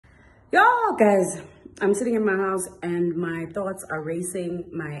Yo, guys, I'm sitting in my house and my thoughts are racing.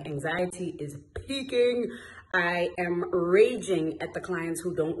 My anxiety is peaking. I am raging at the clients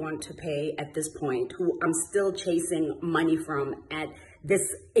who don't want to pay at this point, who I'm still chasing money from at this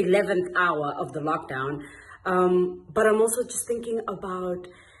 11th hour of the lockdown. But I'm also just thinking about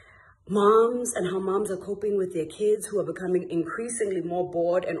moms and how moms are coping with their kids who are becoming increasingly more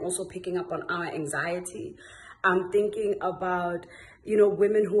bored and also picking up on our anxiety. I'm thinking about,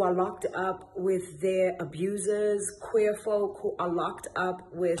 women who are locked up with their abusers, queer folk who are locked up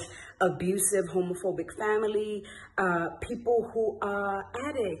with abusive homophobic family, people who are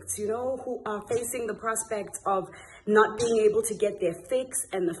addicts, who are facing the prospect of not being able to get their fix,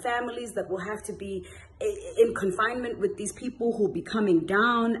 and the families that will have to be in confinement with these people who will be coming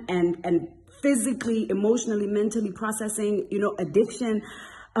down and physically, emotionally, mentally processing, addiction.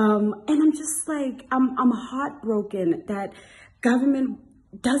 And I'm just like, I'm heartbroken that government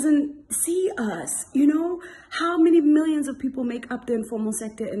doesn't see us. How many millions of people make up the informal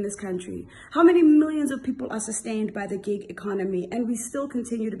sector in this country? How many millions of people are sustained by the gig economy? And we still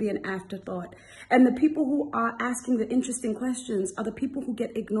continue to be an afterthought. And the people who are asking the interesting questions are the people who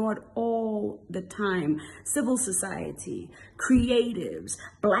get ignored all the time. Civil society, creatives,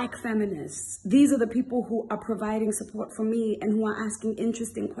 Black feminists. These are the people who are providing support for me and who are asking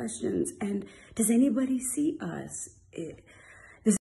interesting questions. And does anybody see us?